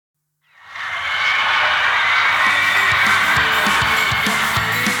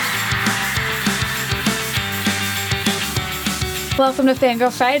Welcome to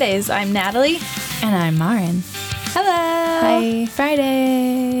Fangirl Fridays. I'm Natalie. And I'm Marin. Hello. Hi.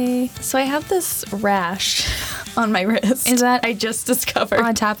 Friday. So I have this rash on my wrist. Is that I just discovered.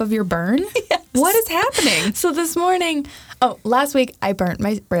 on top of your burn? Yes. What is happening? So this morning, last week I burnt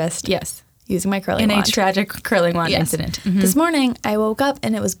my wrist. Yes. Using my curling In wand. a tragic curling wand Yes. incident. This morning I woke up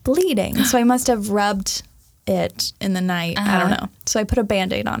and it was bleeding. So I must have rubbed it in the night. I don't know. So I put a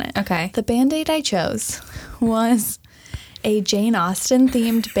Band-Aid on it. Okay. The Band-Aid I chose was a Jane Austen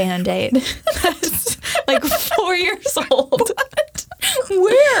themed Band-Aid. That's like 4 years old. What?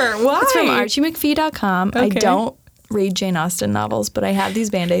 Where? Why? It's from ArchieMcPhee.com. I Okay. don't read Jane Austen novels, but I have these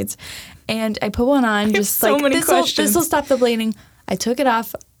Band-Aids. And I put one on just so like, many this questions. will stop the bleeding. I took it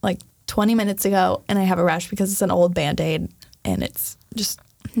off like 20 minutes ago, and I have a rash because it's an old Band-Aid. And it's just,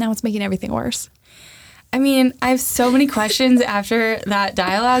 now it's making everything worse. I mean, I have so many questions after that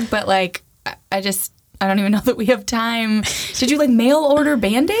dialogue, but like, I don't even know that we have time. Did you like mail order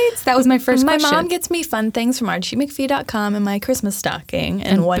Band-Aids? That was my first My question. mom gets me fun things from ArchieMcPhee.com in my Christmas stocking.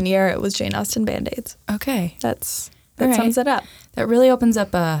 And 1 year it was Jane Austen Band-Aids. Okay. That All right. sums it up. That really opens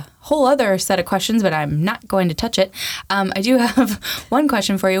up a whole other set of questions, but I'm not going to touch it. I do have one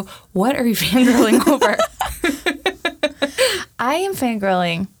question for you. What are you fangirling over? I am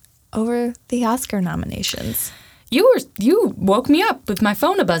fangirling over the Oscar nominations. You woke me up with my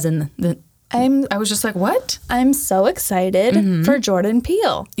phone a-buzzing. I was just like, what? I'm so excited for Jordan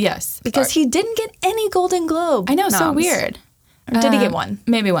Peele Yes. because he didn't get any Golden Globe. I know, so noms. weird. Or did he get one?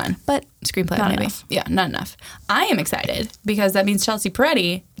 Maybe one. But Screenplay, not maybe. enough. Yeah, not enough. I am excited because that means Chelsea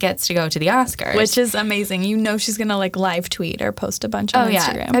Peretti gets to go to the Oscars. which is amazing. You know she's gonna like live tweet or post a bunch on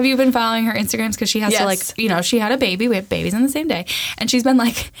Instagram. Have you been following her Instagrams? Because she has to Yes. like, she had a baby. We have babies on the same day. And she's been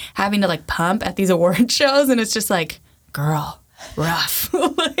like having to like pump at these award shows. And it's just like, girl, rough.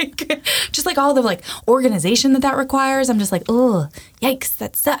 Like, just like all the like organization that requires. I'm just like, oh, yikes,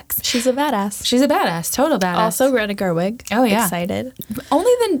 that sucks. She's a badass. She's a badass, total badass. Also Greta Gerwig. Oh, yeah. Excited.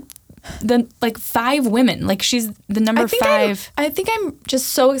 Only the like 5 women. Like she's the number 5. I think I'm just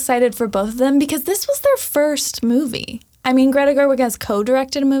so excited for both of them because this was their first movie. I mean, Greta Gerwig has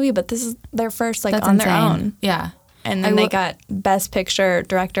co-directed a movie, but this is their first like That's on insane. their own. Yeah. And then they got Best Picture,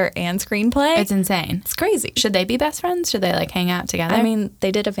 Director, and Screenplay. It's insane. It's crazy. Should they be best friends? Should they like hang out together? I mean,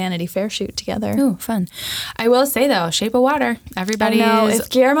 they did a Vanity Fair shoot together. ooh, fun. I will say though, Shape of Water. Everybody I know. is.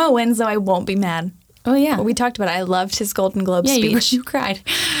 If Guillermo wins, though, I won't be mad. Oh yeah. We talked about it. I loved his Golden Globe Yeah, speech. you cried.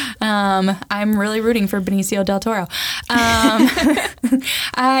 I'm really rooting for Benicio del Toro. Yeah,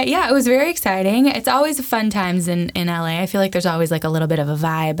 it was very exciting. It's always fun times in LA. I feel like there's always like a little bit of a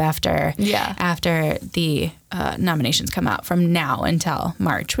vibe after the nominations come out from now until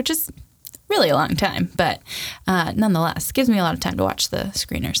March, which is really a long time. But nonetheless, gives me a lot of time to watch the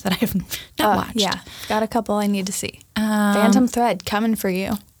screeners that I have not watched. Yeah, got a couple I need to see. Phantom Thread coming for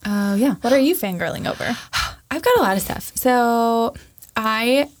you. Oh, yeah. What are you fangirling over? I've got a lot of stuff. So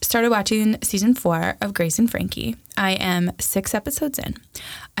I started watching season 4 of Grace and Frankie. I am 6 episodes in.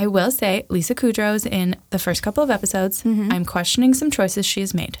 I will say Lisa Kudrow's in the first couple of episodes. I'm questioning some choices she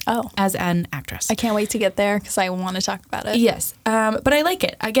has made as an actress. I can't wait to get there because I want to talk about it. Yes, but I like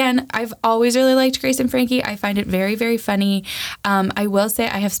it. Again, I've always really liked Grace and Frankie. I find it very, very funny. I will say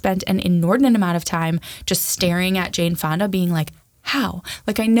I have spent an inordinate amount of time just staring at Jane Fonda being like, how?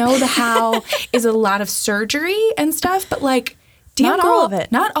 Like, I know the how is a lot of surgery and stuff, but like, damn Not girl, all of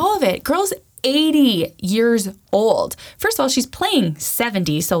it. Not all of it. Girl's 80 years old. First of all, she's playing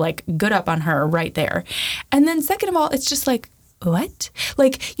 70, so like, good up on her right there. And then second of all, it's just like, what?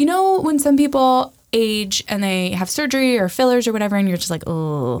 Like, you know when some people age and they have surgery or fillers or whatever, and you're just like,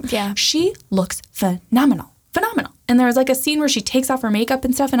 oh. Yeah. She looks phenomenal. Phenomenal. And there was like a scene where she takes off her makeup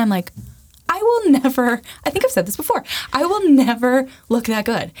and stuff, and I'm like, I will never, I think I've said this before, I will never look that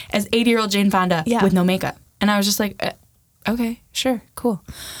good as 80-year-old Jane Fonda with no makeup. And I was just like, okay, sure, cool.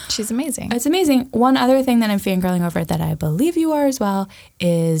 She's amazing. It's amazing. One other thing that I'm fangirling over that I believe you are as well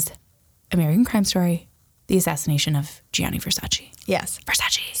is American Crime Story, the assassination of Gianni Versace. Yes.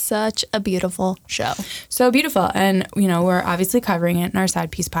 Versace. Such a beautiful show. So beautiful. And, we're obviously covering it in our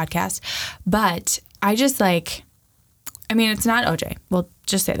Side Piece podcast. But I just like, it's not OJ. We'll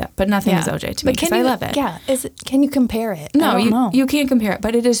just say that. But nothing is OJ to me because I love it. Yeah. Can you compare it? No, I don't know. you can't compare it.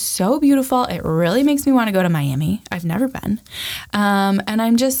 But it is so beautiful. It really makes me want to go to Miami. I've never been. And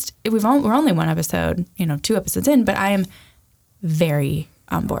I'm just, we're only 1 episode, 2 episodes in, but I am very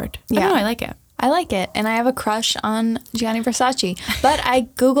on board. I don't know, I like it. I like it, and I have a crush on Gianni Versace. But I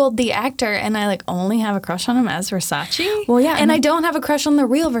Googled the actor, and I only have a crush on him as Versace. Well, yeah. And I don't have a crush on the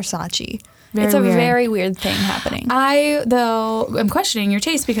real Versace. It's a very weird thing happening. I'm questioning your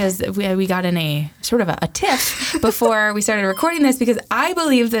taste because we got in a sort of a tiff before we started recording this, because I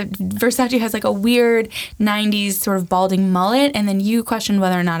believe that Versace has like a weird 90s sort of balding mullet, and then you questioned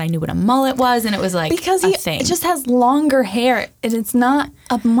whether or not I knew what a mullet was, and it was like because a thing. It just has longer hair, and it's not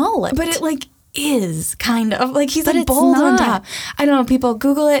a mullet. But it like is kind of like he's like bald on top. I don't know. People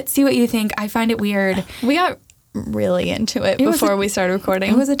Google it, see what you think. I find it weird. We got really into it before we started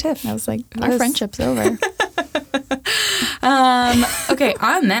recording. It was a tiff. I was like, our friendship's over. Okay,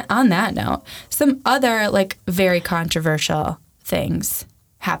 on that note, some other like very controversial things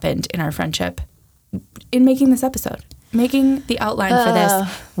happened in our friendship in making this episode. Making the outline for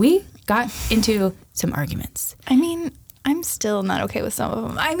this, we got into some arguments. I mean, I'm still not okay with some of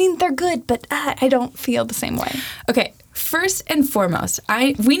them. I mean, they're good, but I don't feel the same way. Okay, first and foremost,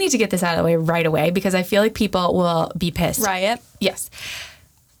 we need to get this out of the way right away because I feel like people will be pissed. Riot? Yes.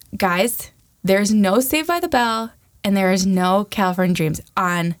 Guys, there's no Saved by the Bell and there is no California Dreams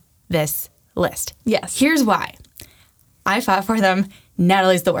on this list. Yes. Here's why. I fought for them.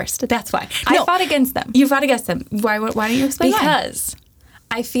 Natalie's the worst. That's why. I fought against them. You fought against them. Why don't you explain why? Because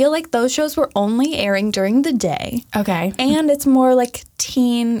I feel like those shows were only airing during the day. Okay. And it's more like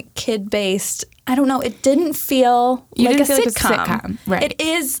teen, kid-based. I don't know. It didn't feel like a sitcom. Right. It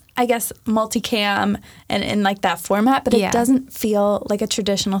is, I guess, multicam and in like that format, but it doesn't feel like a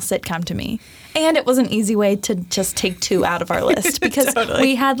traditional sitcom to me. And it was an easy way to just take 2 out of our list because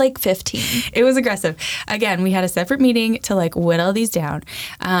we had like 15. It was aggressive. Again, we had a separate meeting to like whittle these down.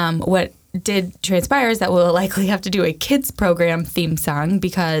 What did transpire is that we'll likely have to do a kids program theme song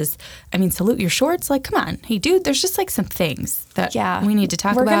because, I mean, Salute Your Shorts, like, come on. Hey, dude, there's just like some things that we need to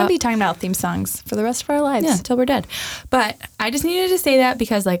talk about. We're going to be talking about theme songs for the rest of our lives. Yeah, till we're dead. But I just needed to say that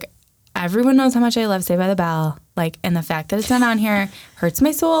because, like, everyone knows how much I love Saved by the Bell. Like, and the fact that it's not on here hurts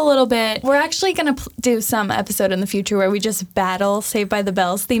my soul a little bit. We're actually going to do some episode in the future where we just battle Saved by the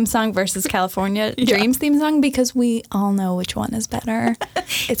Bell's theme song versus California Dreams theme song because we all know which one is better.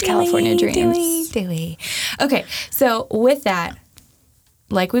 It's California Dreams. Okay, so with that,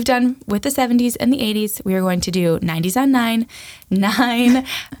 like we've done with the 70s and the 80s, we are going to do 90s on 9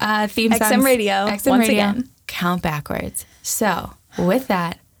 theme songs. XM Radio, once again. Count backwards. So with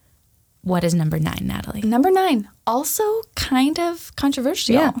that, what is number 9, Natalie? Number 9, also kind of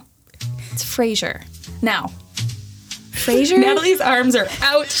controversial. Yeah. It's Frasier. Now, Frasier. Natalie's arms are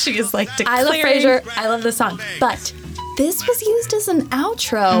out. She is like declaring. I love Frasier. I love the song. But this was used as an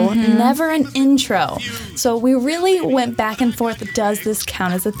outro, never an intro. So we really went back and forth. Does this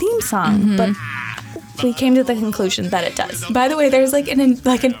count as a theme song? But we came to the conclusion that it does. By the way, there's like an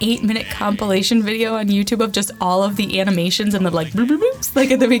 8-minute compilation video on YouTube of just all of the animations and the like bloop, bloop, bloops,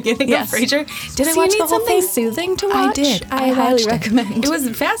 like at the beginning of Frasier. Did I watch the whole thing? Soothing to watch? I did. I highly recommend. It was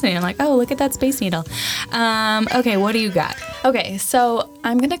fascinating. I'm like, oh, look at that Space Needle. Okay, what do you got? Okay, so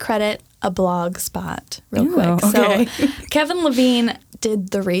I'm going to credit a blog spot real quick. Okay. So Kevin Levine did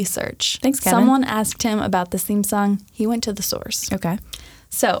the research. Thanks, Kevin. Someone asked him about this theme song. He went to the source. Okay.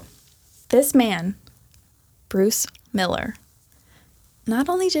 So this man, Bruce Miller, not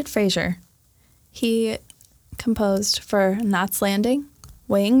only did Frasier, he composed for Knots Landing,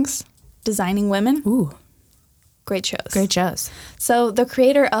 Wings, Designing Women. Ooh. Great shows. Great shows. So the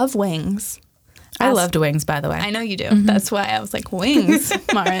creator of Wings. I loved Wings, by the way. I know you do. That's why I was like, Wings,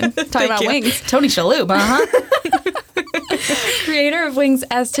 Marin. Talking about Wings. Tony Shalhoub, Creator of Wings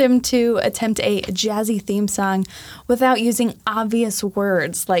asked him to attempt a jazzy theme song without using obvious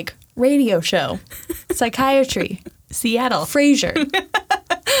words like radio show, psychiatry, Seattle, Frasier.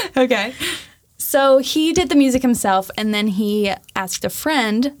 Okay. So he did the music himself, and then he asked a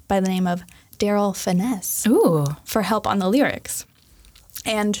friend by the name of Daryl Finesse for help on the lyrics.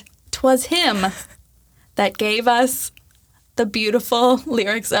 And 'twas him that gave us the beautiful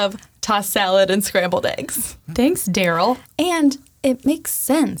lyrics of tossed salad and scrambled eggs. Thanks, Daryl. And it makes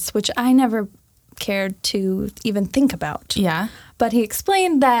sense, which I never cared to even think about. Yeah. But he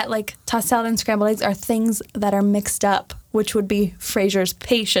explained that, like, tossed salad and scrambled eggs are things that are mixed up, which would be Frasier's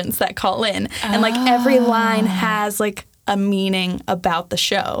patients that call in. And, like, every line has, like, a meaning about the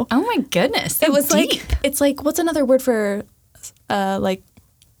show. Oh, my goodness. It was deep. like, it's like, what's another word for, like,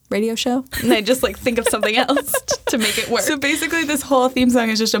 radio show? And they just, like, think of something else to make it work. So basically this whole theme song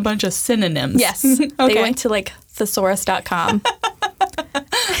is just a bunch of synonyms. Yes. Okay. They went to, like, thesaurus.com.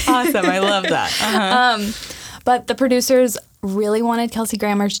 Awesome. I love that. But the producers really wanted Kelsey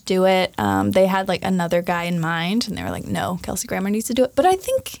Grammer to do it. They had like another guy in mind, and they were like, "No, Kelsey Grammer needs to do it." But I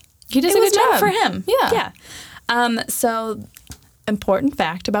think he does a good job for him. Yeah. So important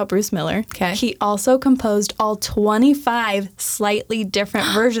fact about Bruce Miller. Okay. He also composed all 25 slightly different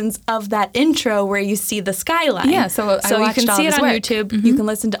versions of that intro where you see the skyline. Yeah, so you can see it on YouTube. Mm-hmm. You can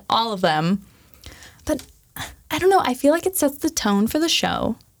listen to all of them. But I don't know. I feel like it sets the tone for the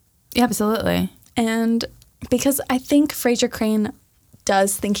show. Yeah, absolutely. And because I think Frasier Crane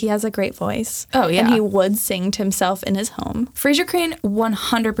does think he has a great voice. Oh, yeah. And he would sing to himself in his home. Frasier Crane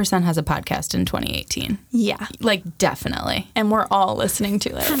 100% has a podcast in 2018. Yeah. Like, definitely. And we're all listening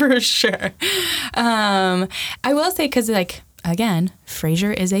to it. For sure. I will say, because, like, again,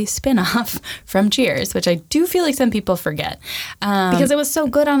 Frasier is a spinoff from Cheers, which I do feel like some people forget. Because it was so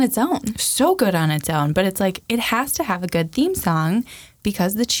good on its own. So good on its own. But it's like, it has to have a good theme song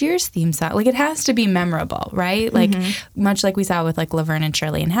because the Cheers theme song, like, it has to be memorable, right? Like, much like we saw with, like, Laverne and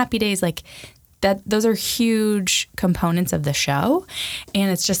Shirley and Happy Days, like, that those are huge components of the show.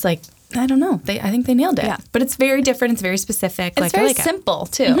 And it's just like, I don't know. I think they nailed it. Yeah. But it's very different. It's very specific. It's very simple,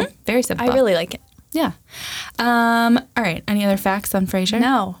 too. Mm-hmm. Very simple. I really like it. Yeah. All right. Any other facts on Frasier?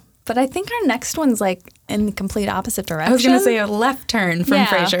 No. But I think our next one's, like, in the complete opposite direction. I was going to say a left turn from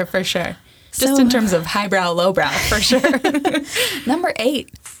Frasier, for sure. Just in terms of highbrow, lowbrow, for sure. Number 8,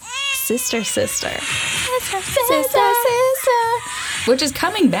 Sister, Sister. Sister. Which is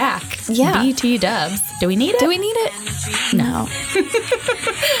coming back. Yeah. BT dubs. Do we need it? Do we need it? No.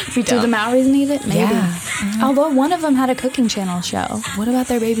 Do the Maoris need it? Maybe. Yeah. Although one of them had a cooking channel show. What about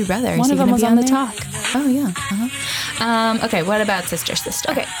their baby brother? One of them was on the talk. Oh, yeah. Okay, what about Sister, Sister?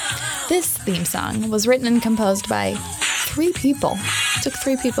 Okay. This theme song was written and composed by 3 people. It took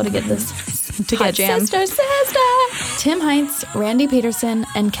 3 people to get this. To get jammed. Sister, Sister. Tim Heinz, Randy Peterson,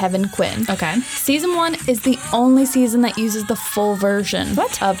 and Kevin Quinn. Okay. Season 1 is the only season that uses the full version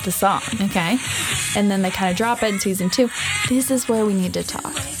of the song. Okay. And then they kind of drop it in season 2. This is where we need to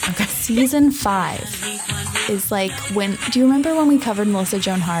talk. Okay. Season 5 is like when... Do you remember when we covered Melissa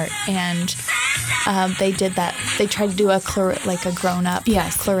Joan Hart and they did that? They tried to do a grown-up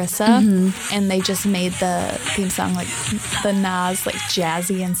Clarissa. Mm-hmm. And they just made the theme song like the Nas, like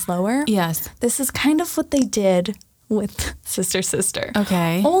jazzy and slower. Yes. This is kind of what they did with Sister, Sister.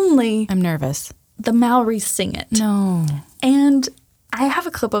 Okay. Only... I'm nervous. The Maoris sing it. No. And I have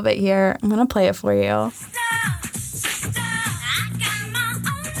a clip of it here. I'm going to play it for you.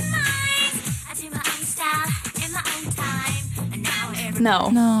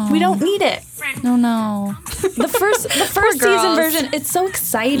 No. We don't need it. No. The first season version, it's so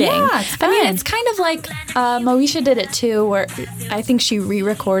exciting. Yeah, it's fun. I mean, it's kind of like Moesha did it too, where I think she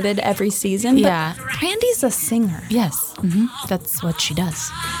re-recorded every season. Yeah. But Randy's a singer. Yes. Mm-hmm. That's what she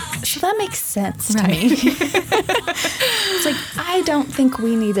does. So that makes sense to me. It's like, I don't think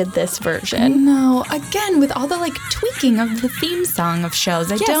we needed this version. No. Again, with all the like tweaking of the theme song of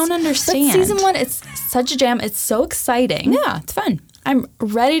shows, I don't understand. But season 1, it's such a jam. It's so exciting. Yeah, it's fun. I'm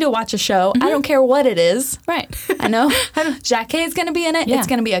ready to watch a show. Mm-hmm. I don't care what it is. Right. I know. Jackie is going to be in it. Yeah. It's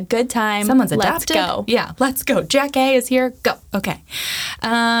going to be a good time. Someone's adopted. Let's go. Yeah, let's go. Jackie is here. Go. Okay.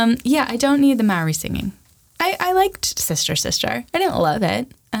 Yeah, I don't need the Maori singing. I liked Sister, Sister. I didn't love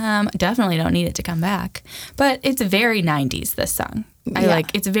it. Definitely don't need it to come back. But it's very 90s, this song.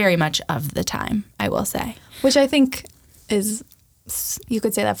 It's very much of the time, I will say. Which I think is, you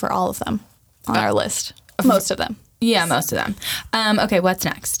could say that for all of them on our list. Most of them. Yeah, most of them. Okay, what's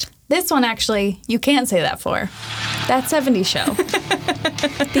next? This one, actually, you can't say that for. That 70s show.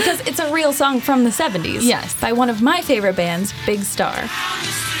 Because it's a real song from the 70s. Yes. By one of my favorite bands, Big Star.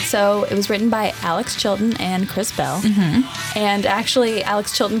 So it was written by Alex Chilton and Chris Bell. Mm-hmm. And actually,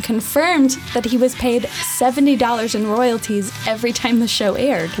 Alex Chilton confirmed that he was paid $70 in royalties every time the show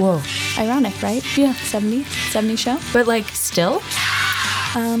aired. Whoa. Ironic, right? Yeah. 70 show. But, like, still?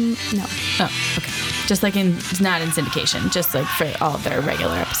 No. Oh, okay. Just like not in syndication, just like for all of their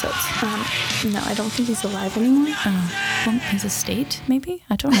regular episodes. No, I don't think he's alive anymore. Well, his estate, maybe?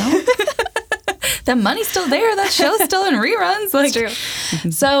 I don't know. That money's still there. That show's still in reruns. Like, it's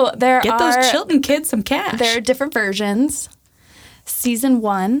true. So get those Chilton kids some cash. There are different versions. Season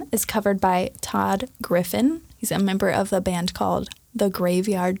 1 is covered by Todd Griffin. He's a member of a band called The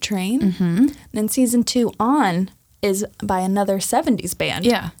Graveyard Train. Mm-hmm. And then season 2 on is by another 70s band.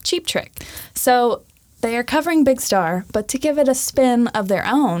 Yeah. Cheap Trick. So they are covering Big Star, but to give it a spin of their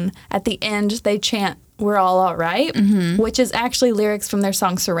own, at the end they chant, "We're all right," mm-hmm. which is actually lyrics from their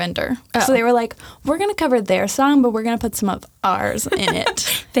song Surrender. Oh. So they were like, we're going to cover their song, but we're going to put some of ours in it.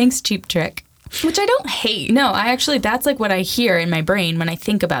 Thanks, Cheap Trick. Which I don't hate. No, that's like what I hear in my brain when I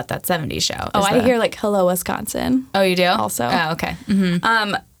think about that 70s show. I hear like Hello, Wisconsin. Oh, you do? Also. Oh, okay.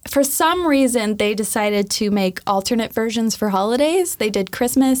 Mm-hmm. For some reason, they decided to make alternate versions for holidays. They did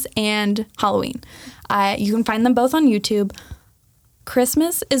Christmas and Halloween. You can find them both on YouTube.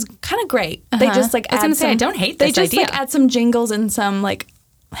 Christmas is kind of great. They just like add I don't hate this idea. They just like add some jingles and some like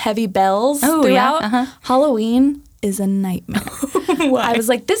heavy bells throughout. Yeah. Halloween is a nightmare. I was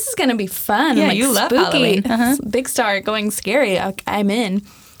like, this is going to be fun. Yeah, like, you love spooky. Halloween. Big Star going scary. I'm in.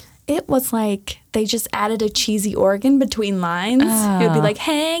 It was like they just added a cheesy organ between lines. It would be like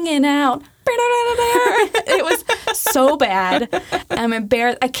hanging out. It was so bad. I'm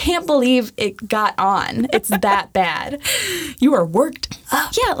embarrassed. I can't believe it got on. It's that bad. You are worked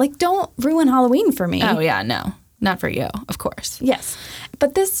up. Yeah, like don't ruin Halloween for me. Oh, yeah, no. Not for you, of course. Yes.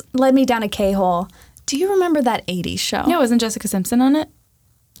 But this led me down a K-hole. Do you remember that 80s show? Yeah, wasn't Jessica Simpson on it?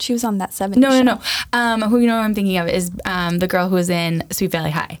 She was on that 70s show. No. Who you know I'm thinking of is the girl who was in Sweet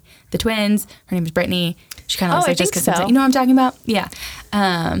Valley High. The twins. Her name is Brittany. She kind of looks like Jessica Simpson. You know what I'm talking about? Yeah.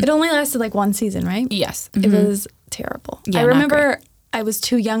 It only lasted like one season, right? Yes. Mm-hmm. It was terrible. Yeah, I remember I was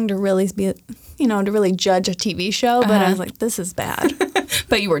too young to really be, to really judge a TV show, but I was like, this is bad.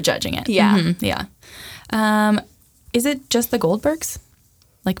 But you were judging it. Yeah. Mm-hmm. Yeah. Is it just the Goldbergs?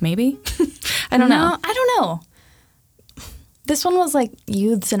 Like maybe? I don't know. I don't know. This one was like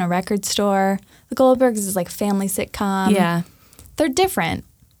youths in a record store. The Goldbergs is like family sitcom. Yeah. They're different.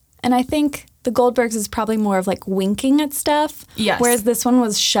 And I think the Goldbergs is probably more of like winking at stuff. Yes. Whereas this one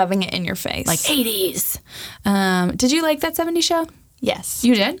was shoving it in your face. Like 80s. Did you like that 70s show? Yes.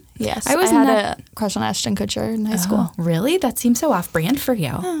 You did? Yes. I had a crush on Ashton Kutcher in high school. Really? That seems so off-brand for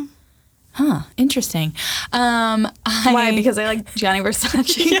you. Oh. Huh. Interesting. Why? Because I like Gianni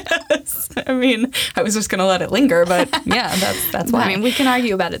Versace. Yes. I mean, I was just going to let it linger, but yeah, that's why. I mean, we can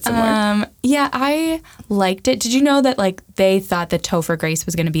argue about it some more. Yeah, I liked it. Did you know that like they thought that Topher Grace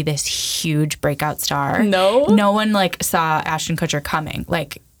was going to be this huge breakout star? No. No one like saw Ashton Kutcher coming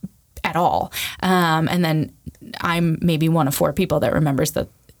like at all. And then I'm maybe one of 4 people that remembers that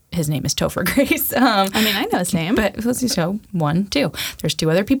his name is Topher Grace. I mean, I know his name. But so 1, 2. There's 2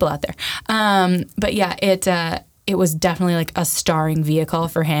 other people out there. But yeah, it was definitely like a starring vehicle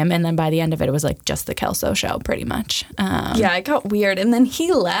for him. And then by the end of it, it was like just the Kelso show pretty much. Yeah, it got weird. And then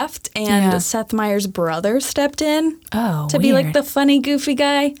he left and Seth Meyers' brother stepped in to be like the funny, goofy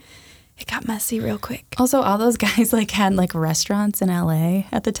guy. It got messy real quick. Also, all those guys like had like restaurants in LA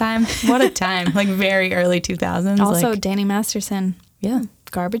at the time. What a time. Like very early 2000s. Also, like, Danny Masterson. Yeah.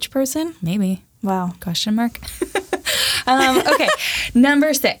 Garbage person? Maybe. Wow. Question mark. Okay.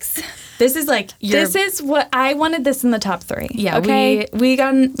 Number 6. This is like This is what I wanted this in the top 3. Yeah. Okay. We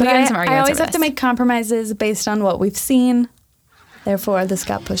got some arguments. I always have to make compromises based on what we've seen. Therefore, this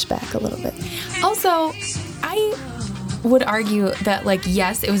got pushed back a little bit. Also, I would argue that, like,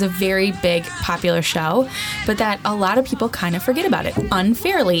 yes, it was a very big, popular show, but that a lot of people kind of forget about it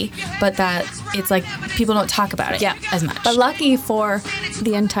unfairly, but that it's like people don't talk about it as much. But lucky for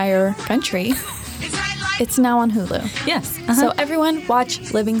the entire country, it's now on Hulu. Yes. So everyone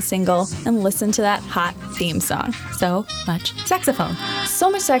watch Living Single and listen to that hot theme song. So much saxophone.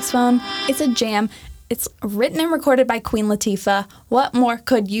 So much saxophone. It's a jam. It's written and recorded by Queen Latifah. What more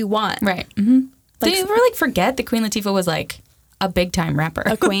could you want? Right. Mm-hmm. Did you ever like forget that Queen Latifah was like a big time rapper?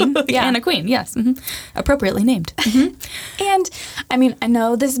 A queen? Yeah. And a queen, yes. Mm-hmm. Appropriately named. Mm-hmm. And I mean, I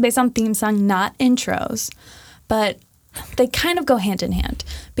know this is based on theme song, not intros, but they kind of go hand in hand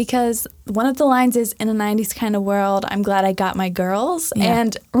because one of the lines is, in a 90s kind of world, I'm glad I got my girls. Yeah.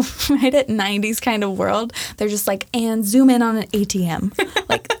 And right at 90s kind of world, they're just like, and zoom in on an ATM.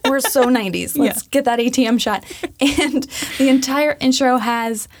 Like, we're so 90s. Let's get that ATM shot. And the entire intro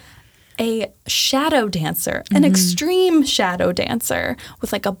has a shadow dancer, an extreme shadow dancer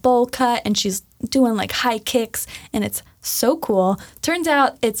with like a bowl cut, and she's doing like high kicks, and it's so cool. Turns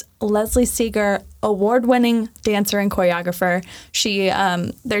out it's Leslie Seeger, award-winning dancer and choreographer. She you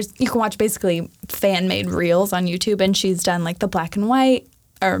can watch basically fan-made reels on YouTube, and she's done like the black and white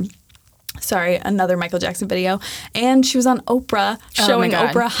another Michael Jackson video. And she was on Oprah showing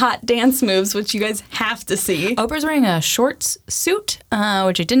Oprah hot dance moves, which you guys have to see. Oprah's wearing a shorts suit, which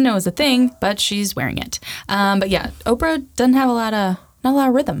I didn't know was a thing, but she's wearing it. But yeah, Oprah doesn't have not a lot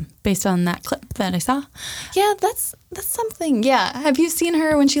of rhythm based on that clip that I saw. Yeah, that's something. Yeah. Have you seen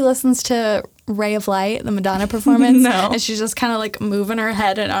her when she listens to Ray of Light, the Madonna performance? No. And she's just kind of like moving her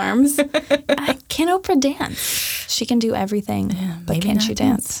head and arms. Can Oprah dance? She can do everything, but can she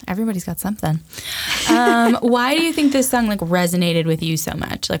dance? Everybody's got something. Why do you think this song like resonated with you so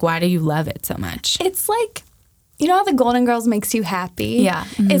much? Like, why do you love it so much? It's like, you know how the Golden Girls makes you happy? Yeah.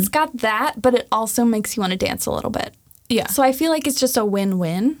 Mm-hmm. It's got that, but it also makes you want to dance a little bit. Yeah. So I feel like it's just a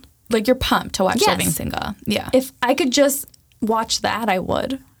win-win. Like, you're pumped to watch Living Single. Yeah. If I could just watch that, I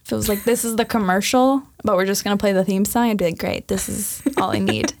would. If If it was like, this is the commercial, but we're just going to play the theme song, I'd be like, great, this is all I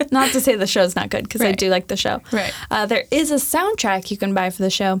need. Not to say the show's not good, because I do like the show. Right. There is a soundtrack you can buy for the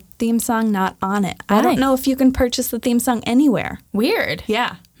show. Theme song not on it. I don't know if you can purchase the theme song anywhere. Weird.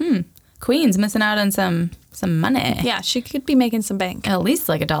 Yeah. Queen's missing out on some money. Yeah, she could be making some bank. At least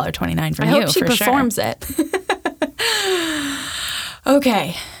like $1.29 from I you, hope she for performs sure. it.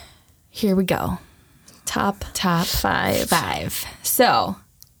 Okay, here we go. Top five. So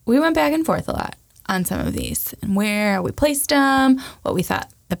we went back and forth a lot on some of these and where we placed them, what we thought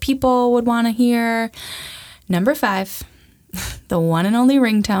the people would want to hear. Number 5, the one and only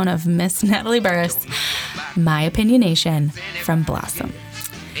ringtone of Miss Natalie Burris, My Opinionation from Blossom.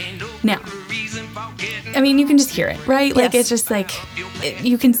 Now, I mean, you can just hear it, right? Like, it's just like,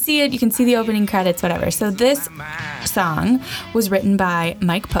 you can see it, you can see the opening credits, whatever. So this song was written by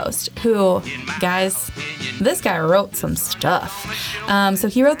Mike Post, who, guys, this guy wrote some stuff. So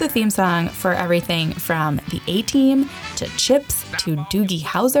he wrote the theme song for everything from the A-Team to Chips to Doogie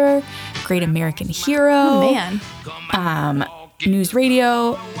Howser, Great American Hero. Oh, man. News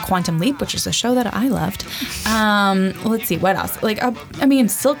Radio, Quantum Leap, which is a show that I loved. Let's see, what else? Like, I mean,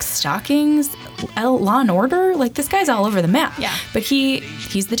 Silk Stockings, Law and Order. Like, this guy's all over the map. Yeah. But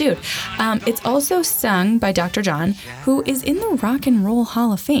he's the dude. It's also sung by Dr. John, who is in the Rock and Roll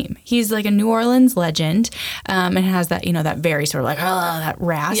Hall of Fame. He's like a New Orleans legend, and has that, that very sort of like, that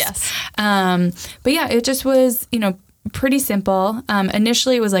rasp. Yes. But yeah, it just was, pretty simple.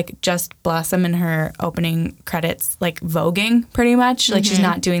 Initially, it was like just Blossom and her opening credits, like voguing pretty much. Like she's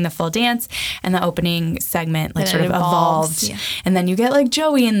not doing the full dance, and the opening segment like sort of evolved. Yeah. And then you get like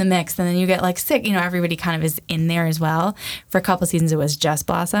Joey in the mix, and then you get like Sick. Everybody kind of is in there as well. For a couple seasons, it was just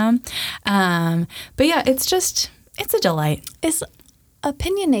Blossom. But yeah, it's a delight. Is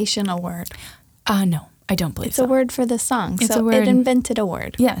opinionation a word? No. I don't believe it's a word for the song. It's so a word. It invented a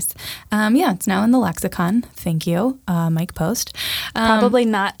word. Yes. It's now in the lexicon. Thank you, Mike Post. Probably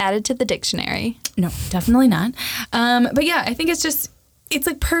not added to the dictionary. No, definitely not. But yeah, I think it's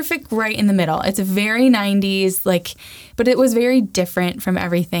like perfect right in the middle. It's very 90s, like, but it was very different from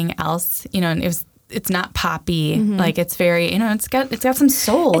everything else, and it's not poppy. Like, it's very, it's got some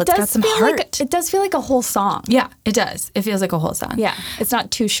soul. It's got some heart. It does feel like a whole song. Yeah, it does. It feels like a whole song. Yeah. It's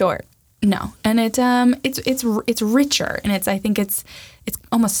not too short. No, and it's richer, and I think it's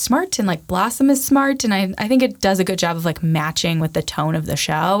almost smart, and like Blossom is smart, and I think it does a good job of like matching with the tone of the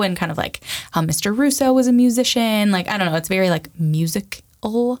show, and kind of like how Mr. Russo was a musician. Like, I don't know, it's very like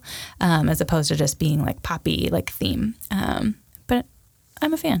musical, as opposed to just being like poppy like theme. But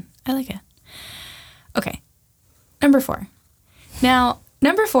I'm a fan. I like it. Okay, number 4. Now,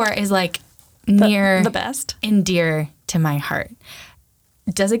 number 4 is like near the best and dear to my heart.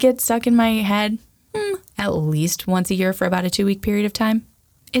 Does it get stuck in my head? At least once a year for about a 2-week period of time.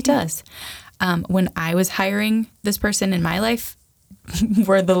 It does. When I was hiring this person in my life,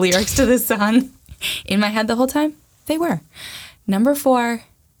 were the lyrics to this song in my head the whole time? They were. Number 4,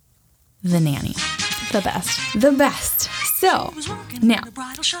 The Nanny. The best. The best. So, now,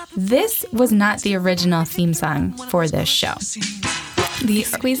 this was not the original theme song for this show.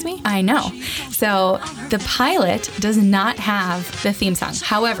 Squeeze Me? I know. So the pilot does not have the theme song.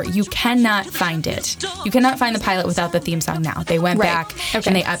 However, you cannot find it. You cannot find the pilot without the theme song now. They went back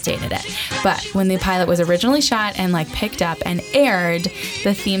and they updated it. But when the pilot was originally shot and like picked up and aired,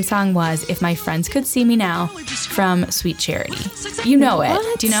 the theme song was If My Friends Could See Me Now from Sweet Charity. You know What?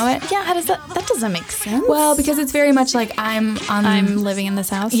 it. Do you know it? Yeah, how does that doesn't make sense. Well, because it's very much like I'm living in this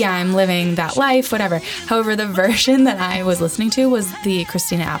house. Yeah, I'm living that life, whatever. However, the version that I was listening to was the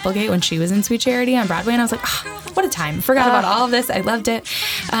Christina Applegate when she was in Sweet Charity on Broadway, and I was like, what a time. Forgot about all of this. I loved it.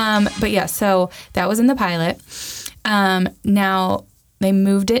 But yeah, so that was in the pilot. Now, they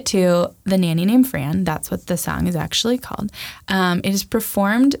moved it to The Nanny Named Fran. That's what the song is actually called. It is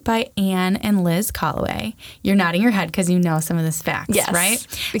performed by Anne and Liz Calloway. You're nodding your head because you know some of this facts, yes, right?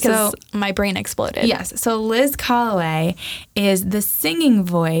 Because my brain exploded. Yes. So Liz Calloway is the singing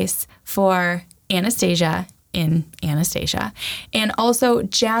voice for Anastasia in Anastasia, and also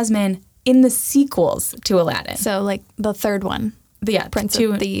Jasmine in the sequels to Aladdin. So like the third one. Yeah, Prince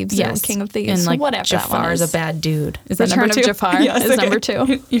of Thieves, yes, King of Thieves, and like whatever. Jafar's a bad dude. Is the that number 2? Return of Jafar yes, is number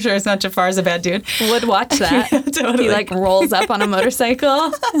 2. You sure it's not Jafar's a bad dude? Would watch that. Yeah, totally. He like rolls up on a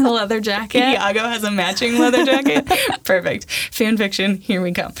motorcycle, a leather jacket. Iago has a matching leather jacket. Perfect. Fan fiction. Here we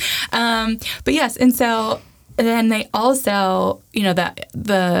go. But yes, and so. And then they also,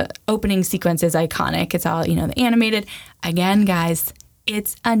 the opening sequence is iconic. It's all, the animated. Again, guys,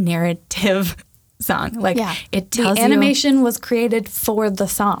 it's a narrative song. Like it tells the animation was created for the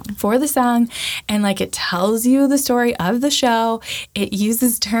song. And like it tells you the story of the show. It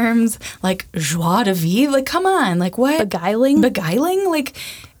uses terms like joie de vivre. Like, come on, like what? Beguiling. Like,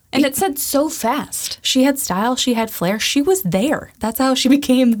 and it said so fast. She had style. She had flair. She was there. That's how she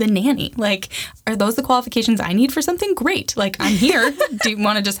became the nanny. Like, are those the qualifications I need for something? Great. Like, I'm here. Do you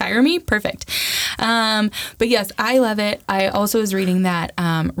want to just hire me? Perfect. But yes, I love it. I also was reading that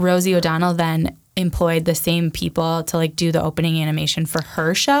Rosie O'Donnell then employed the same people to like do the opening animation for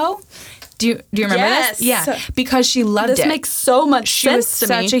her show. Do you remember this? Yeah, because she loved it. This makes so much sense to me.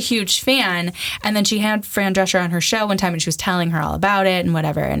 She was such a huge fan. And then she had Fran Drescher on her show one time and she was telling her all about it and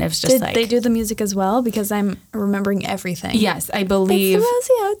whatever. And it was just Did they do the music as well? Because I'm remembering everything. Yes, I believe. It's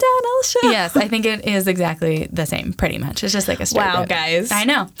the Rosie O'Donnell show. Yes, I think it is exactly the same, pretty much. It's just like a straight Wow, rip. guys. I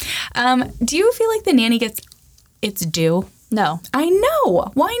know. Do you feel like The Nanny gets its due? No. I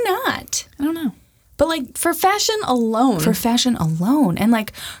know. Why not? I don't know. But like for fashion alone. And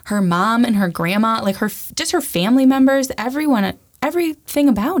like her mom and her grandma, like her family members, everyone, everything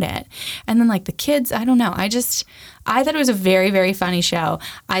about it. And then like the kids, I don't know. I thought it was a very, very funny show.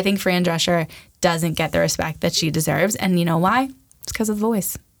 I think Fran Drescher doesn't get the respect that she deserves. And you know why? It's because of the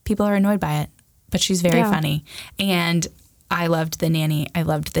voice. People are annoyed by it. But she's very funny. And I loved The Nanny. I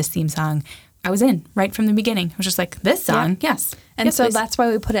loved this theme song. I was in right from the beginning. I was just like, this song, yes. And yes, so please. that's why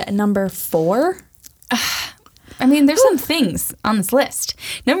we put it at number 4. I mean, there's some things on this list.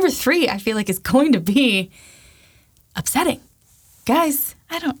 Number 3, I feel like, is going to be upsetting. Guys,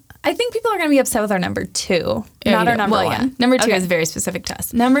 I think people are going to be upset with our number 2, not our number 1. Yeah. Number 2 is very specific to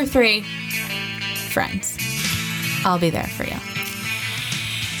us. Number 3, Friends. I'll be there for you.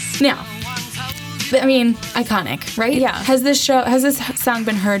 Now, I mean, iconic, right? Yeah. Has this song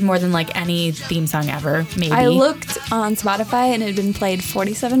been heard more than like any theme song ever? Maybe. I looked on Spotify and it had been played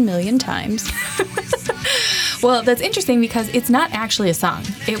 47 million times. Well, that's interesting because it's not actually a song.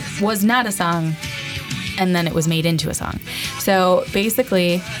 It was not a song, and then it was made into a song. So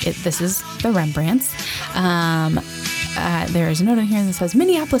basically, this is the Rembrandts. There's a note in here that says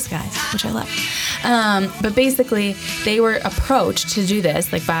Minneapolis guys, which I love. But basically, they were approached to do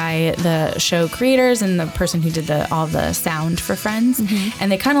this like by the show creators and the person who did all the sound for Friends. Mm-hmm.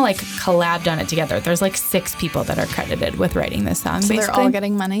 And they kind of like collabed on it together. There's like 6 people that are credited with writing this song. So basically. They're all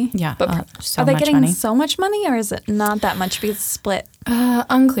getting money? Yeah. But so are they much getting money. so much money or is it not that much because it's split?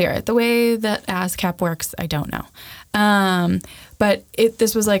 Unclear. The way that ASCAP works, I don't know. But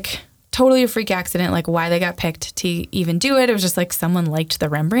this was like totally a freak accident, like why they got picked to even do it. It was just like someone liked the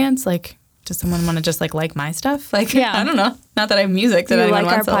Rembrandts. Like, does someone want to just like my stuff? Like, yeah. I don't know. Not that I have music that anyone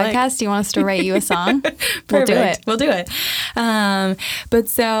wants to like. You like our podcast? Do you want us to write you a song? We'll do it. We'll do it. But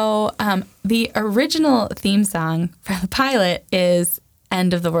so the original theme song for the pilot is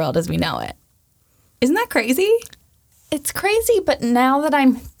End of the World as We Know It. Isn't that crazy? It's crazy, but now that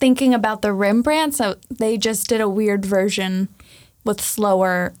I'm thinking about the Rembrandts, they just did a weird version with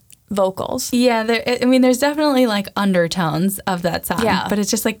slower vocals. Yeah, there's definitely like undertones of that song. Yeah. But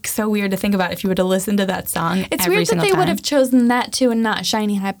it's just like so weird to think about if you were to listen to that song. It's weird that they would have chosen that too and not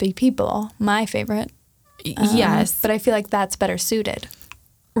Shiny Happy People, my favorite. Yes. But I feel like that's better suited.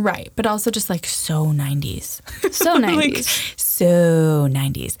 Right. But also just like so 90s. So 90s. Like, so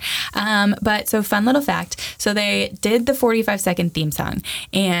 90s. But so fun little fact. So they did the 45-second theme song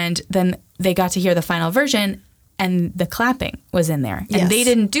and then they got to hear the final version. And the clapping was in there. And they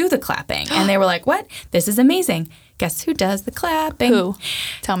didn't do the clapping. And they were like, what? This is amazing. Guess who does the clapping? Who?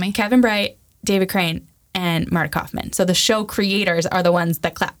 Tell me. Kevin Bright, David Crane, and Marta Kaufman. So the show creators are the ones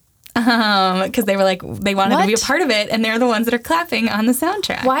that clap. Because they were like, they wanted to be a part of it. And they're the ones that are clapping on the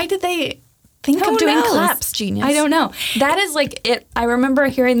soundtrack. Why did they think of doing claps, genius? I don't know. That is like it. I remember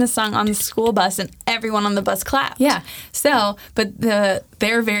hearing the song on the school bus and everyone on the bus clapped. Yeah. So, but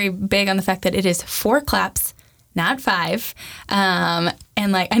they're very big on the fact that it is 4 claps, not 5.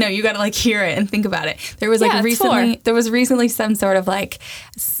 And like, I know you got to like hear it and think about it. There was like recently some sort of like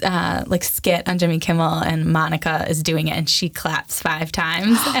skit on Jimmy Kimmel and Monica is doing it and she claps 5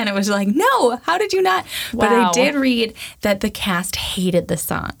 times. And it was like, no, how did you not? Wow. But I did read that the cast hated the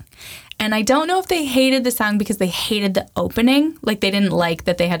song. And I don't know if they hated the song because they hated the opening. Like they didn't like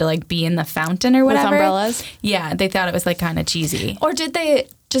that they had to like be in the fountain or whatever. With umbrellas? Yeah, they thought it was like kind of cheesy. Or did they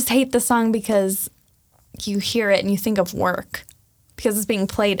just hate the song because you hear it and you think of work because it's being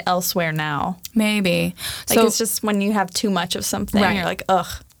played elsewhere now? Maybe. Like it's just when you have too much of something, you're like,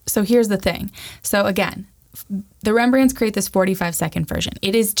 ugh. So here's the thing. So again, the Rembrandts create this 45-second version.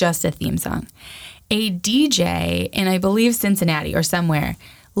 It is just a theme song. A DJ in, I believe, Cincinnati or somewhere,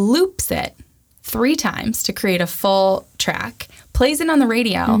 loops it 3 times to create a full track, plays it on the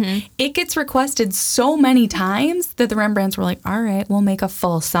radio. It gets requested so many times that the Rembrandts were like, all right, we'll make a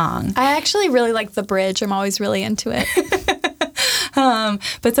full song. I actually really like the bridge. I'm always really into it.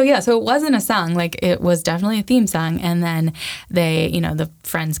 But so it wasn't a song. Like, it was definitely a theme song. And then they, the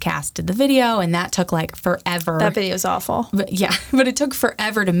Friends cast did the video, and that took like forever. That video is awful. But it took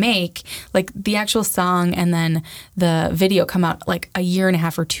forever to make, like, the actual song and then the video come out like a year and a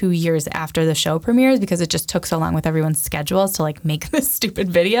half or 2 years after the show premieres, because it just took so long with everyone's schedules to like make this stupid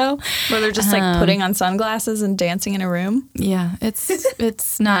video. Where they're just like putting on sunglasses and dancing in a room. Yeah,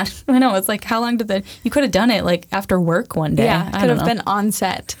 it's not. I know, it's like, how long did you could have done it like after work one day. Yeah, could have been on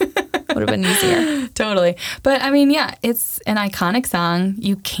set. Would have been easier. Totally. But I mean, it's an iconic song.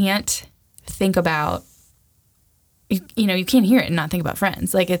 You can't think about, you can't hear it and not think about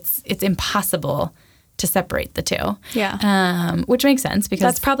Friends. Like, it's impossible to separate the two. Yeah. Which makes sense, because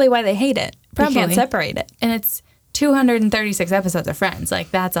that's probably why they hate it. Probably. You can't separate it. And it's 236 episodes of Friends.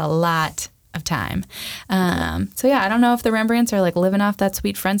 Like, that's a lot of time. I don't know if the Rembrandts are like living off that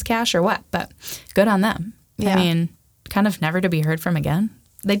sweet Friends cash or what, but good on them. Yeah. I mean, kind of never to be heard from again.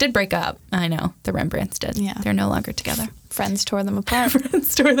 They did break up. I know. The Rembrandts did. Yeah. They're no longer together. Friends tore them apart.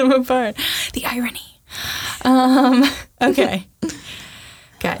 Friends tore them apart. The irony. Okay.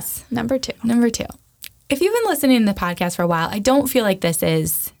 Guys. Number two. If you've been listening to the podcast for a while, I don't feel like this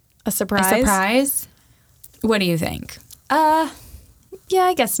is a surprise. What do you think? Yeah,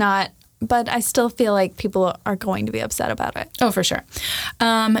 I guess not. But I still feel like people are going to be upset about it. Oh, for sure.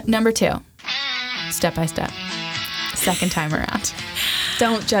 Number two. Step by Step. Second time around.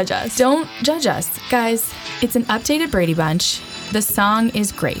 Don't judge us. Don't judge us. Guys, it's an updated Brady Bunch. The song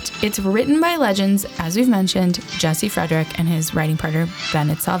is great. It's written by legends, as we've mentioned, Jesse Frederick and his writing partner,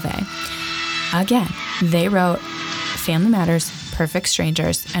 Bennett Salve. Again, they wrote Family Matters, Perfect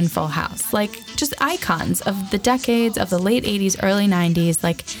Strangers, and Full House. Like, just icons of the decades of the late 80s, early 90s.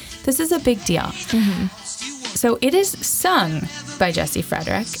 Like, this is a big deal. Mm-hmm. So it is sung by Jesse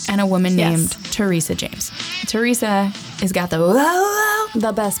Frederick and a woman named Teresa James. Teresa has got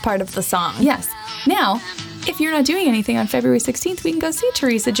the best part of the song. Yes. Now, if you're not doing anything on February 16th, we can go see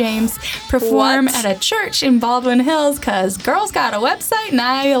Teresa James perform at a church in Baldwin Hills, because girl's got a website and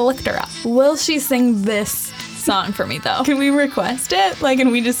I looked her up. Will she sing this song for me, though? Can we request it? Like,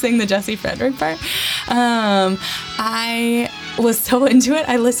 can we just sing the Jesse Frederick part? I was so into it.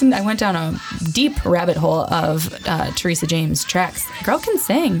 I went down a deep rabbit hole of Teresa James tracks. Girl can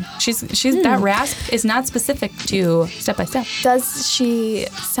sing. She's that rasp is not specific to Step by Step. Does she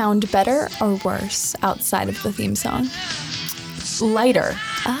sound better or worse outside of the theme song? Lighter.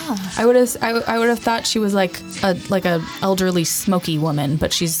 Ah. I would have thought she was like a elderly smoky woman,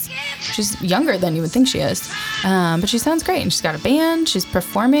 but she's younger than you would think she is. But she sounds great, and she's got a band. She's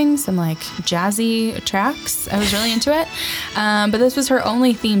performing some like jazzy tracks. I was really into it. But this was her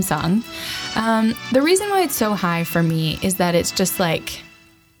only theme song. The reason why it's so high for me is that it's just like.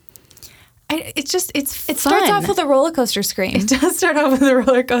 It starts off with a roller coaster scream. It does start off with a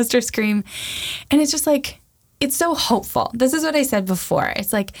roller coaster scream, and it's just like. It's so hopeful. This is what I said before.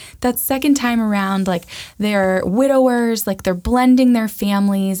 It's like that second time around, like they're widowers, like they're blending their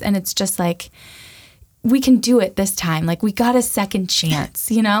families. And it's just like, we can do it this time. Like, we got a second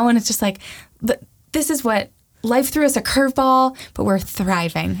chance, And it's just like, this is what life threw us a curveball, but we're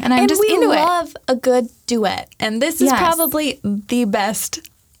thriving. And I'm just into it. And we love a good duet. And this is probably the best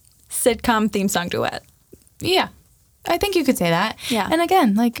sitcom theme song duet. Yeah. I think you could say that. Yeah. And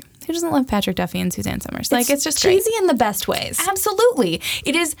again, like, who doesn't love Patrick Duffy and Suzanne Summers? Like, it's just cheesy great. in the best ways. Absolutely.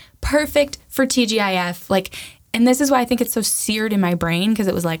 It is perfect for TGIF. Like, and this is why I think it's so seared in my brain, because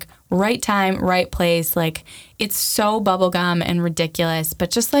it was like right time, right place. Like, it's so bubblegum and ridiculous, but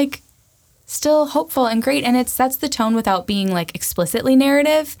just like still hopeful and great. And it sets the tone without being like explicitly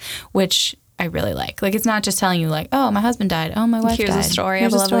narrative, which I really like. Like, it's not just telling you like, oh, my husband died. Oh, my wife died. Here's a story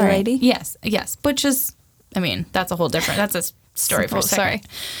of a lovely lady. Yes. Which is, I mean, that's a whole different, that's a story for a second. Sorry.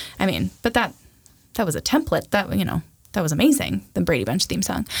 I mean, but that was a template. That was amazing. The Brady Bunch theme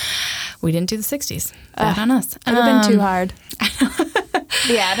song. We didn't do the 60s. Bad on us. It would have been too hard.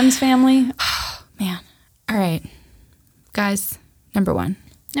 The Addams Family. Oh, man. All right. Guys, number one.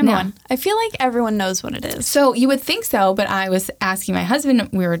 Number one. I feel like everyone knows what it is. So you would think so, but I was asking my husband,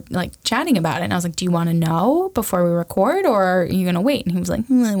 we were like chatting about it, and I was like, do you want to know before we record, or are you going to wait? And he was like,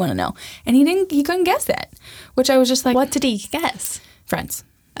 I want to know. And he couldn't guess it, which I was just like. What did he guess? Friends.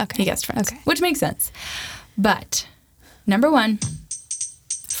 Okay. He guessed Friends. Okay. Which makes sense. But number one,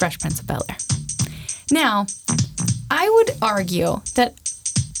 Fresh Prince of Bel-Air. Now, I would argue that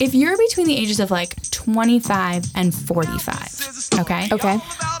if you're between the ages of like 25 and 45, Okay? Okay.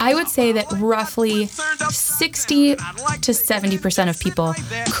 I would say that roughly 60 to 70% of people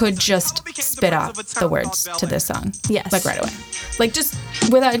could just spit out the words to this song. Yes. Like right away. Like just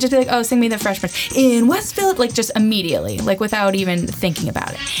without, just be like, oh, sing me the Fresh Prince in Westville, like just immediately, like without even thinking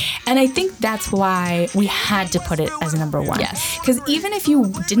about it. And I think that's why we had to put it as number one. Yes. Because even if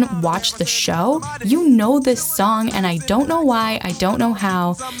you didn't watch the show, you know this song, and I don't know why, I don't know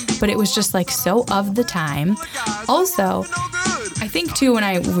how, but it was just like so of the time. Also, I think too, when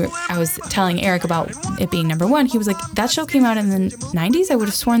I was telling Eric about it being number one, he was like, that show came out in the 90s? I would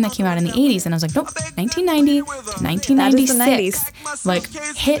have sworn that came out in the 80s. And I was like, nope, 1990 to 1996. Like,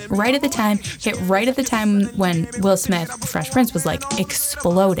 hit right at the time when Will Smith, Fresh Prince, was like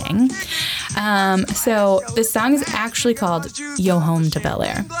exploding. So this song is actually called Yo Home to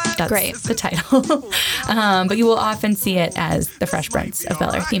Bel-Air. That's great. The title. But you will often see it as the Fresh Prince of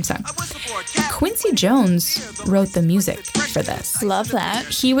Bel-Air theme song. Quincy Jones wrote the music for this. Love that.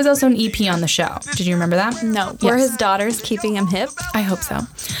 He was also an EP on the show. Did you remember that? No. Yes. Were his daughters keeping him hip? I hope so.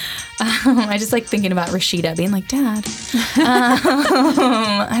 I just like thinking about Rashida being like, Dad.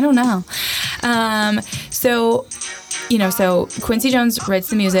 I don't know. So Quincy Jones writes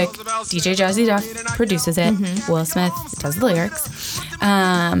the music, DJ Jazzy Jeff produces it, Will Smith does the lyrics.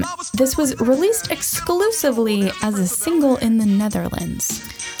 This was released exclusively as a single in the Netherlands.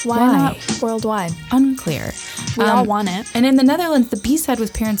 Why not worldwide? Unclear. We all want it. And in the Netherlands, the B-side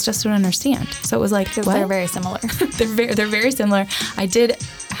was Parents Just Don't Understand. So it was like, what? They're very similar. They're very similar. I did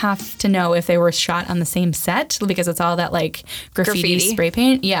have to know if they were shot on the same set because it's all that like graffiti spray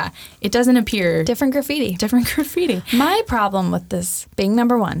paint. Yeah. It doesn't appear. Different graffiti. My problem with this being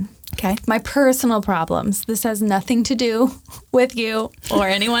number one. Okay. My personal problems. This has nothing to do with you or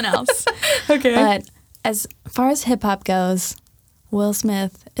anyone else. Okay. But as far as hip hop goes, Will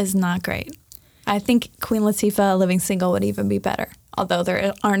Smith is not great. I think Queen Latifah, Living Single, would even be better, although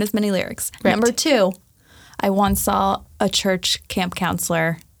there aren't as many lyrics. Right. Number two, I once saw a church camp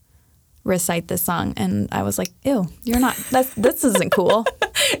counselor recite this song, and I was like, ew, this isn't cool.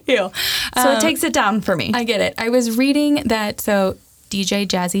 Ew. So it takes it down for me. I get it. I was reading that, so DJ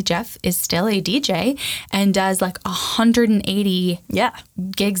Jazzy Jeff is still a DJ and does like 180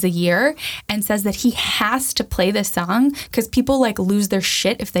 gigs a year and says that he has to play this song because people like lose their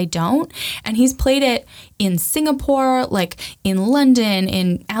shit if they don't. And he's played it in Singapore, like in London,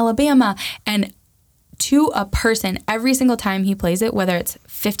 in Alabama, and to a person, every single time he plays it, whether it's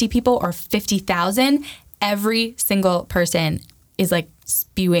 50 people or 50,000, every single person is like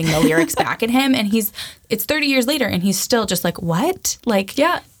spewing the lyrics back at him, and it's 30 years later and he's still just like, what? Like,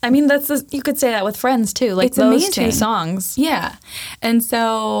 yeah, I mean, you could say that with Friends too, like it's those amazing. two songs. Yeah. And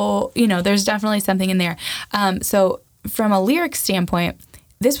so, there's definitely something in there. So from a lyrics standpoint,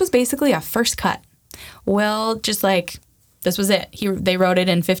 this was basically a first cut. Will just like, this was it. They wrote it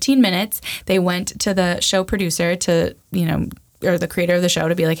in 15 minutes. They went to the show producer to, or the creator of the show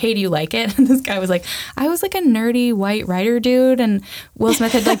to be like, hey, do you like it? And this guy was like, I was like a nerdy white writer dude. And Will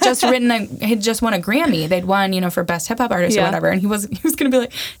Smith had like just had just won a Grammy. They'd won, for best hip hop artist or whatever. And he was going to be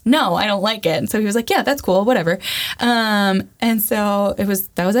like, no, I don't like it. And so he was like, yeah, that's cool, whatever. And so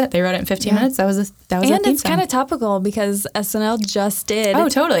that was it. They wrote it in 15 minutes. That was it. And it's kind of topical because SNL just did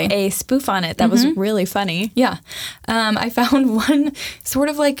a spoof on it that was really funny. Yeah. I found one sort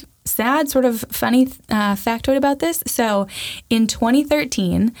of like sad, sort of funny factoid about this. So in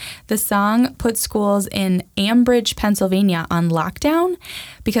 2013, the song put schools in Ambridge, Pennsylvania on lockdown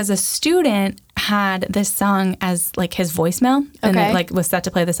because a student had this song as like his voicemail and it like was set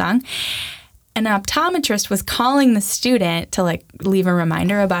to play the song. An optometrist was calling the student to like leave a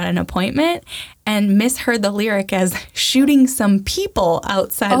reminder about an appointment and misheard the lyric as shooting some people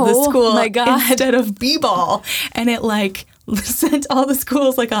outside the school instead of b-ball. And it like sent all the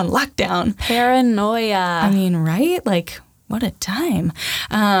schools like on lockdown. Paranoia. I mean, right? Like, what a time.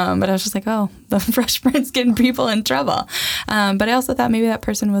 But I was just like, oh, the Fresh Prince getting people in trouble. But I also thought maybe that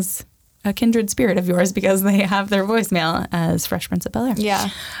person was a kindred spirit of yours because they have their voicemail as Fresh Prince of Bel-Air. Yeah.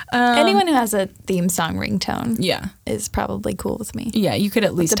 Anyone who has a theme song ringtone is probably cool with me. Yeah, you could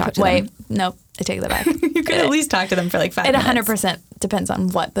at least talk to them. Nope, I take that back. You could at least talk to them for like 5 minutes. It 100% depends on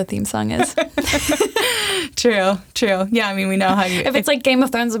what the theme song is. True. Yeah, I mean, we know how you... If it's like Game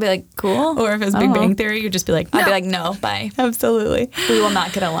of Thrones, I'll be like, cool. Or if it's Big Bang Theory, you'd just be like, no. I'd be like, no, bye. Absolutely. We will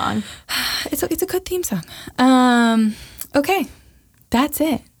not get along. It's a good theme song. Okay, that's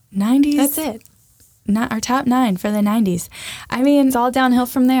it. 90s. That's it. Not our top 9 for the 90s. I mean, it's all downhill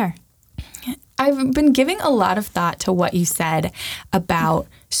from there. I've been giving a lot of thought to what you said about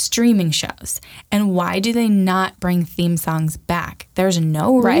streaming shows and why do they not bring theme songs back? There's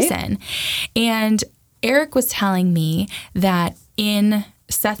no reason. And Eric was telling me that in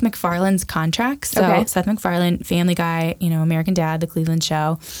Seth MacFarlane's contract, so Seth MacFarlane, Family Guy, American Dad, The Cleveland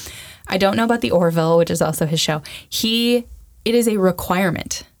Show. I don't know about the Orville, which is also his show. It is a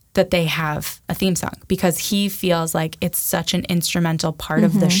requirement that they have a theme song because he feels like it's such an instrumental part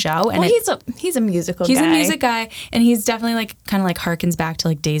of the show. And he's a musical guy. He's a music guy, and he's definitely like kind of like harkens back to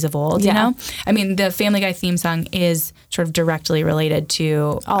like Days of Old, you know? I mean, the Family Guy theme song is sort of directly related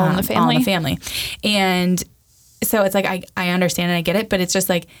to All in the Family. And so it's like I understand and I get it, but it's just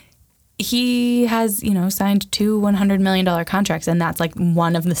like he has, signed 2 $100 million contracts, and that's like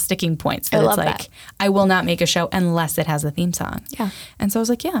one of the sticking points. That it's like, I will not make a show unless it has a theme song. Yeah. And so I was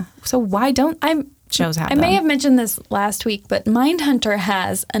like, so why don't shows have them? I may have mentioned this last week, but Mindhunter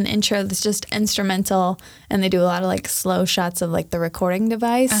has an intro that's just instrumental, and they do a lot of like slow shots of like the recording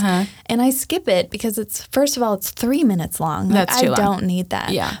device. And I skip it because first of all, it's 3 minutes long. That's too long. I don't need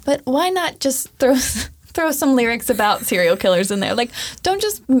that. Yeah. But why not just throw some lyrics about serial killers in there? Like, don't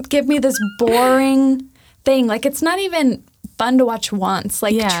just give me this boring thing. Like, it's not even fun to watch once.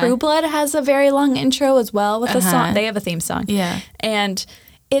 Like, True Blood has a very long intro as well with a song. They have a theme song. Yeah. And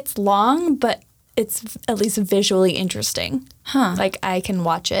it's long, but it's at least visually interesting. Like, I can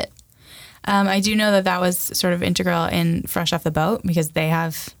watch it. I do know that was sort of integral in Fresh Off the Boat because they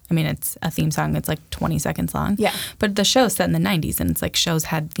have, it's a theme song that's like 20 seconds long. Yeah. But the show's set in the 90s, and it's like shows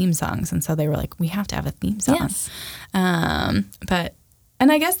had theme songs. And so they were like, we have to have a theme song. Yes. And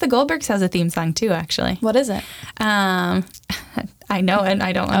I guess the Goldbergs has a theme song too, actually. What is it? I know it.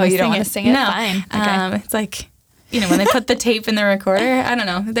 I don't want to sing it. Oh, you don't want to sing it? No. Fine. Okay. It's like, when they put the tape in the recorder, I don't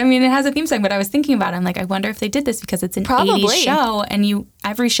know. It has a theme song, but I was thinking about it. I'm like, I wonder if they did this because it's an 80s show, and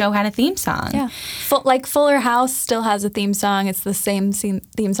every show had a theme song. Yeah. Like Fuller House still has a theme song. It's the same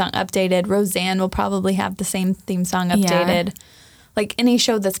theme song updated. Roseanne will probably have the same theme song updated. Yeah. Like any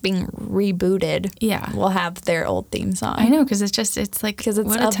show that's being rebooted will have their old theme song. I know, because it's like, because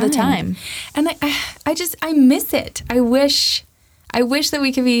it's of the time. And I miss it. I wish that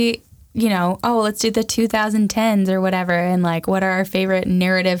we could be, let's do the 2010s or whatever, and like, what are our favorite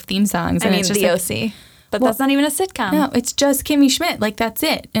narrative theme songs? And it's just The OC. But that's not even a sitcom. No, it's just Kimmy Schmidt. Like, that's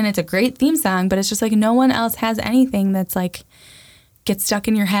it. And it's a great theme song, but it's just like no one else has anything that's like gets stuck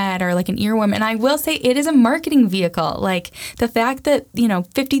in your head or like an earworm. And I will say it is a marketing vehicle. Like the fact that,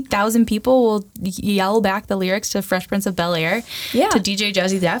 50,000 people will yell back the lyrics to Fresh Prince of Bel-Air to DJ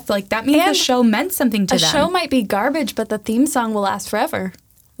Jazzy Jeff, like that means the show meant something to them. A show might be garbage, but the theme song will last forever.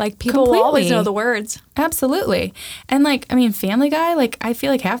 Like, people will always know the words. Absolutely. And, Family Guy, I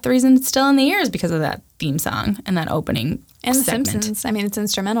feel like half the reason it's still in the air is because of that theme song and that opening and segment. The Simpsons. It's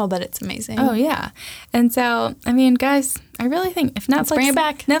instrumental, but it's amazing. Oh, yeah. And so, guys, I really think if Netflix... Let's bring it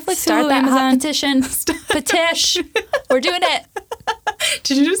back. Netflix, start Hulu, that Amazon. hot petition. Petish. We're doing it.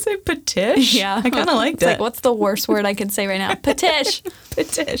 Did you just say petish? Yeah. I kind of liked it. It's like, what's the worst word I could say right now? Petish.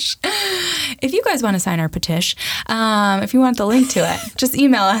 Petish. If you guys want to sign our petition, if you want the link to it, just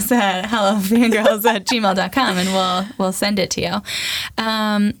email us at hellofangirls@gmail.com and we'll send it to you.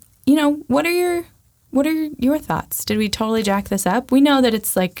 What are your thoughts? Did we totally jack this up? We know that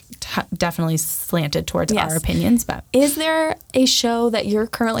it's definitely slanted towards our opinions, but is there a show that you're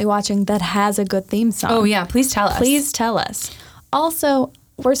currently watching that has a good theme song? Oh yeah, please tell us. Please tell us. Also,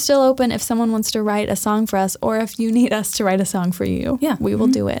 we're still open if someone wants to write a song for us or if you need us to write a song for you. Yeah. We will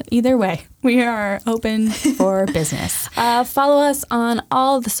do it. Either way, we are open for business. Follow us on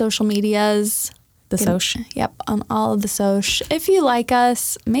all of the social medias. Yep, on all of the social. If you like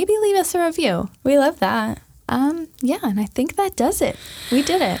us, maybe leave us a review. We love that. Yeah, and I think that does it. We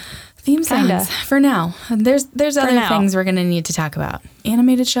did it. Theme songs for now. There's other things we're gonna need to talk about.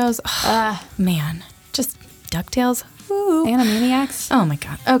 Animated shows. Man, just DuckTales. Ooh. Animaniacs. Oh my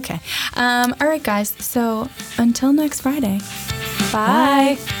God. Okay. All right, guys. So until next Friday.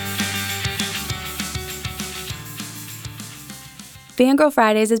 Bye. Fangirl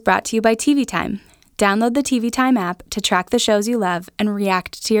Fridays is brought to you by TV Time. Download the TV Time app to track the shows you love and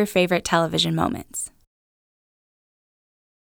react to your favorite television moments.